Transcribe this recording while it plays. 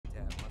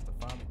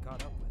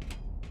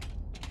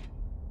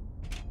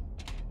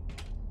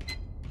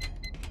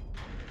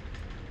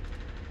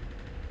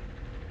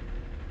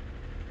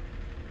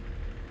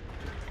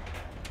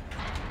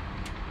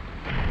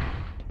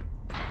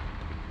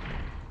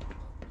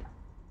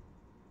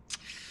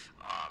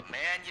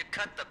and you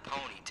cut the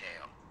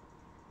ponytail.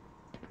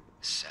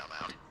 Sell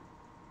out.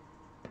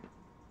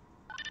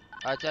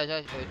 Aç aç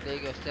aç,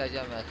 ödleği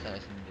göstereceğim ben sana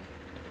şimdi.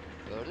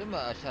 Gördün mü?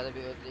 Aşağıda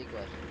bir ödlek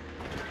var.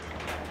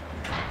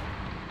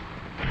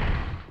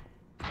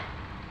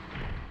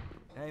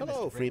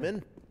 Hello,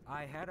 Freeman.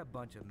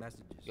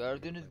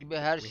 Gördüğünüz gibi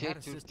her şey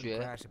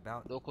Türkçe.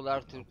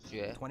 Dokular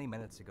Türkçe.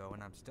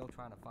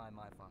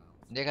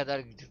 Ne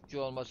kadar Türkçe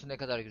olması ne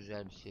kadar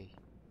güzel bir şey.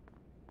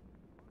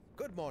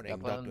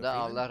 Yapanın da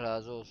Allah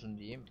razı olsun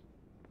diyeyim.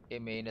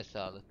 Emeğine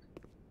sağlık.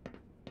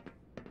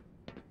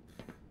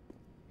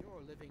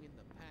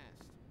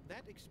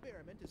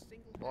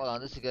 Bu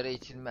alanda sigara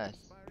içilmez.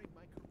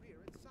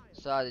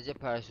 Sadece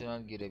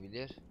personel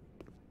girebilir.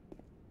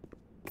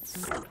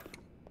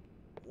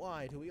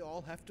 Why do we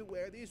all have to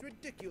wear these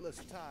ridiculous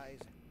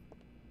ties?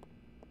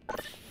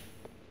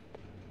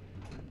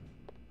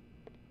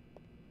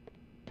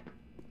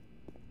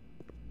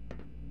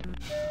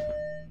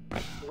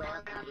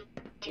 Welcome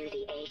to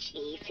the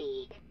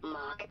HEV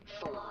Mark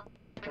IV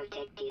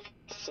protective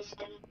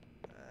system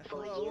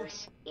for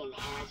use in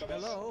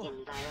hazardous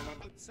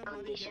environment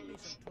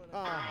conditions.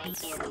 High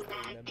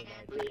impact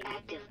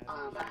reactive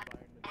armor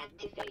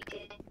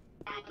activated.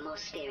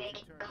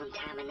 Atmospheric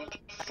contaminant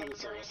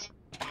sensors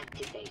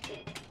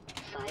activated.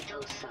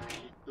 Vital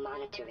sign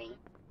monitoring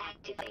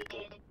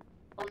activated.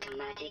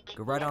 Automatic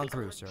go right on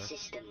through, sir.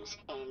 Systems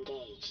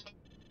engaged.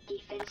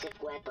 Defensive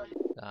weapon.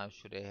 Tamam,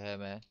 şuraya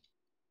hemen.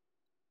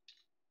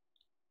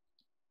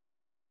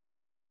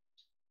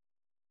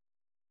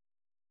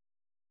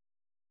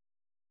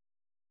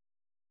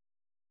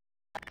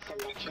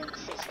 Selection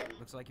system.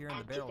 Looks like you're in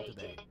the barrel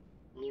today.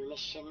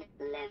 Munition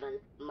level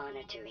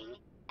monitoring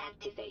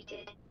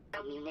activated.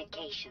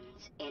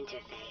 Communications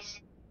interface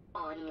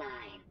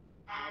online.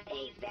 Have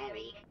a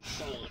very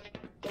safe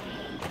day.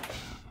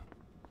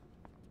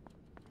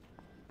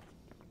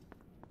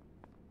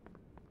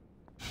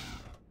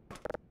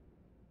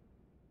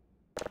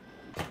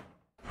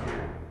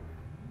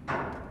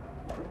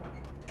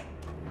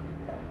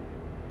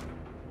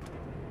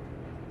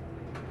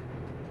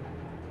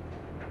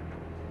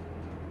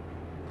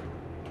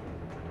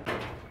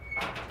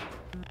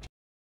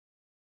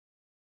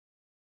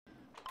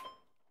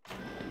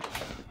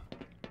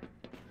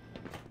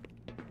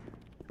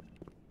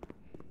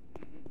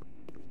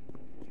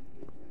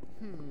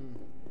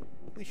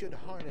 We should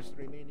harness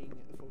the remaining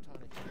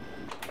photonic.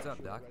 What's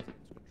up, Doc?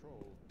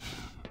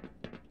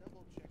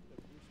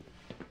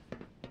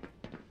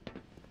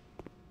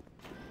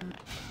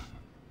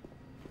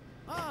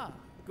 Ah,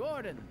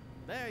 Gordon,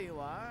 there you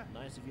are.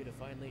 Nice of you to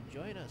finally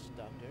join us,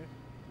 Doctor.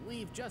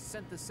 We've just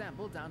sent the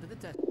sample down to the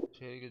test.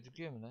 Şöyle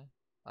gözüküyor mu lan?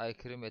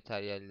 Aykırı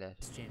materyaller.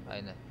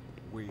 Aynen.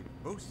 We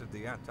boosted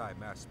the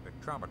anti-mass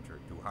spectrometer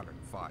to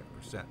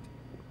 105%.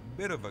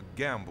 Bit of a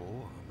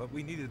gamble, but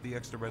we needed the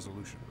extra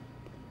resolution.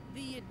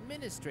 The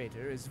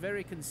administrator is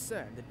very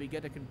concerned that we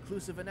get a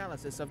conclusive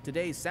analysis of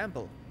today's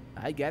sample.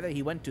 I gather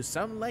he went to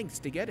some lengths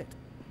to get it.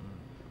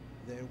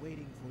 They're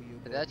waiting for you.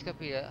 Hadi aç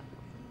kapıyı ya. In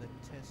the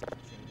test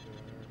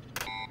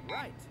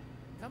chamber. Right.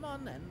 Come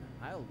on then.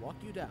 I'll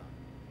walk you down.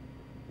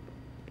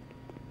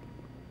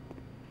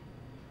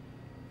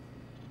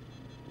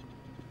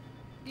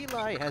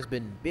 Eli has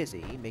been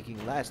busy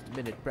making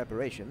last-minute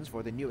preparations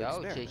for the new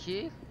experiment.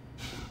 Çekil.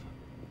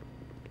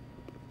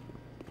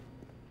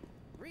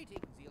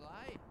 Greetings,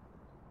 Eli.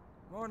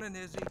 Morning,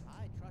 Izzy.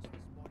 I trust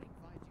this morning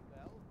finds you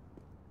well.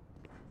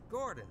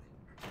 Gordon,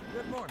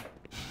 good morning.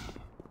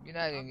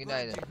 Günaydın,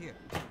 günaydın.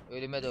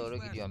 Ölüme doğru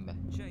gidiyorum ben.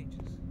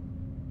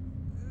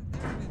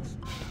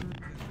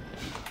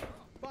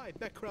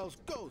 By Becquerel's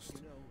ghost.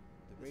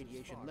 The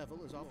radiation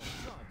level is off the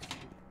charts.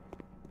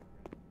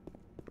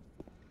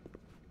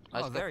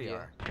 Oh, there you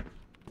are.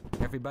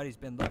 Everybody's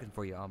been looking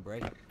for you,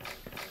 hombre.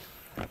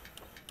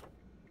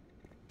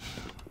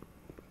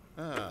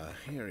 Ah,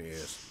 here he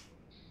is.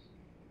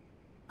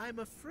 I'm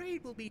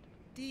afraid we'll be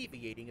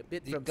deviating a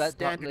bit from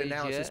standard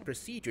analysis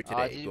procedure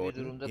today,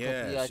 Gordon.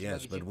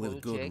 Yes, but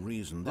with good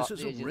reason. This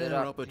is a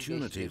rare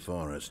opportunity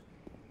for us.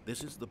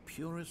 This is the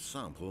purest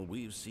sample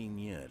we've seen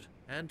yet.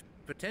 And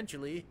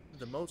potentially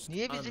the most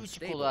Niye bizim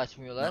için kolu unstable.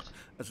 açmıyorlar?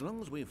 As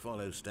long as we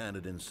follow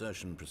standard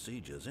insertion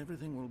procedures,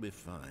 everything will be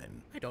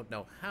fine. I don't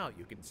know how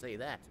you can say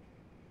that.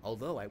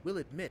 Although I will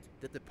admit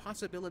that the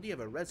possibility of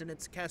a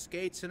resonance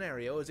cascade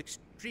scenario is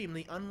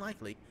extremely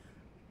unlikely.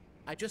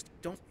 I just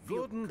don't feel...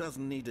 Gordon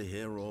doesn't need to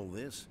hear all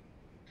this.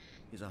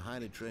 He's a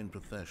highly trained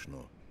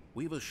professional.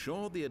 We've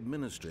assured the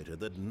administrator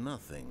that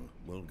nothing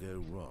will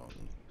go wrong.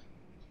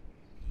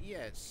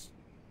 Yes,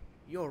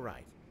 you're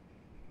right.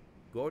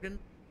 Gordon,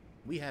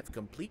 we have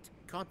complete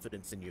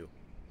confidence in you.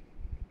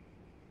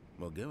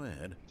 Well, go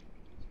ahead.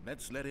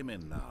 Let's let him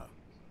in now.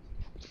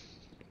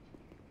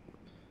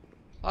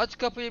 Aç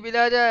kapıyı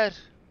birader.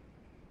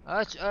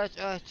 Aç aç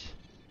aç.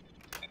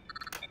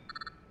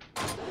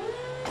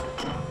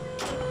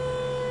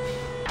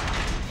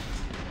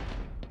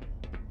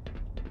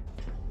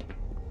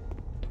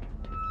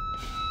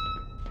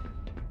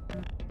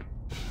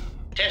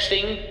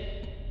 Testing.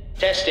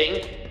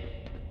 Testing.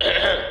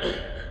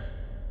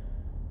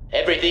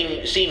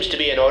 Everything seems to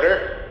be in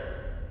order.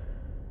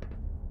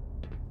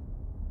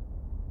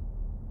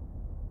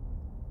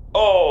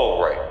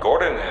 All right,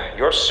 Gordon.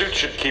 Your suit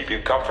should keep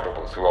you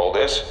comfortable through all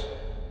this.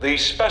 The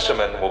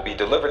specimen will be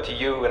delivered to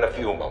you in a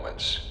few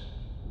moments.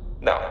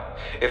 Now,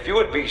 if you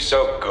would be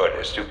so good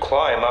as to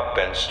climb up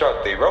and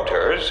start the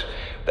rotors,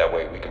 that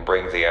way we can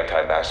bring the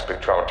anti-mass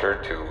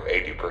spectrometer to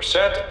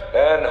 80%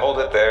 and hold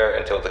it there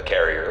until the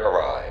carrier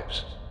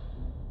arrives.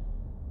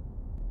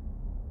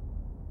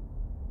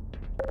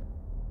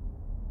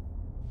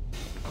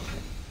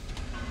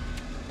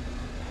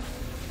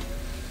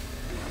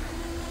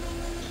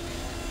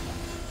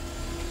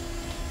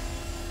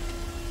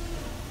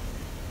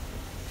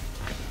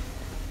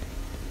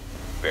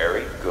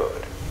 Very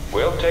good.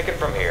 We'll take it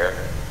from here.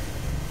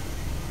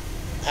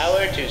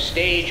 Power to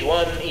stage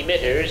 1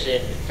 emitters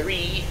in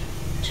 3,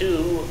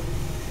 2,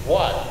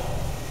 1.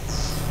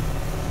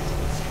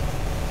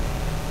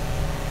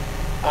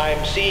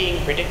 I'm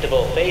seeing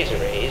predictable phase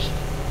arrays.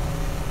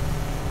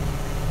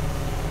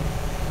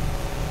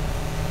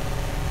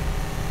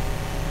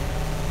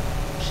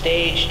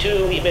 Stage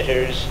 2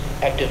 emitters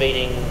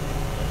activating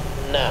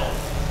now.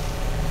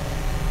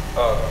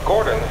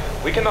 Gordon,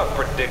 we cannot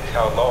predict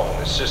how long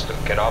the system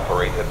can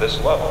operate at this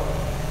level,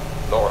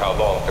 nor how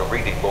long the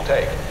reading will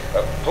take.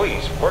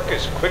 Please, work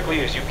as quickly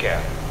as you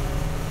can.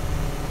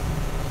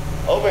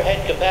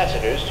 Overhead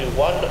capacitors to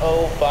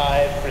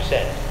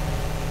 105%.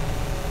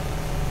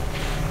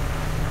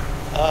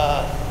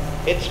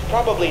 It's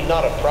probably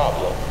not a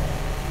problem.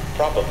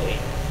 Probably.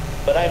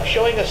 But I'm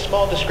showing a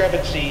small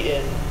discrepancy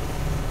in...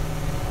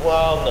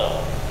 Well,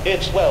 no.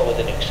 It's well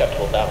within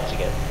acceptable bounds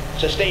again.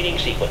 Sustaining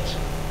sequence.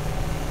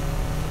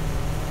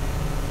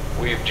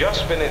 We've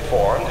just been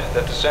informed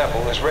that the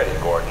sample is ready,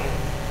 Gordon.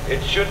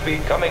 It should be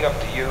coming up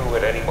to you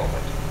at any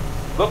moment.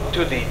 Look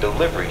to the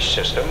delivery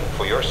system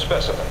for your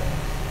specimen.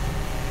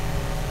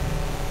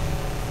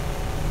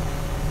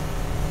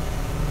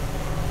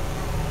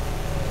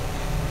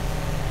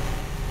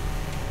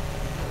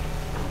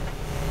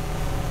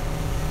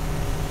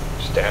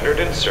 Standard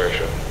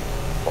insertion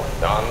for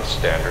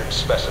non-standard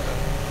specimen.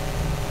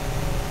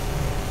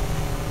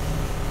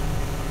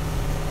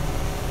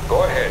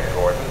 Go ahead,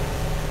 Gordon.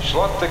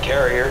 Slot the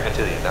carrier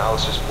into the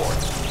analysis port.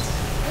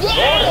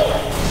 Gordon!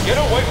 Get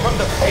away from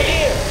the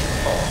page!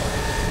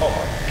 Oh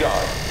my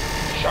God.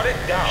 Shut it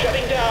down.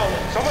 Shutting down.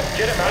 Someone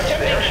get him out of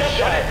there and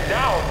shut it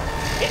down.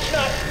 It's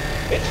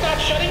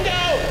not shutting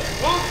down.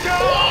 Move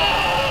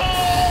down!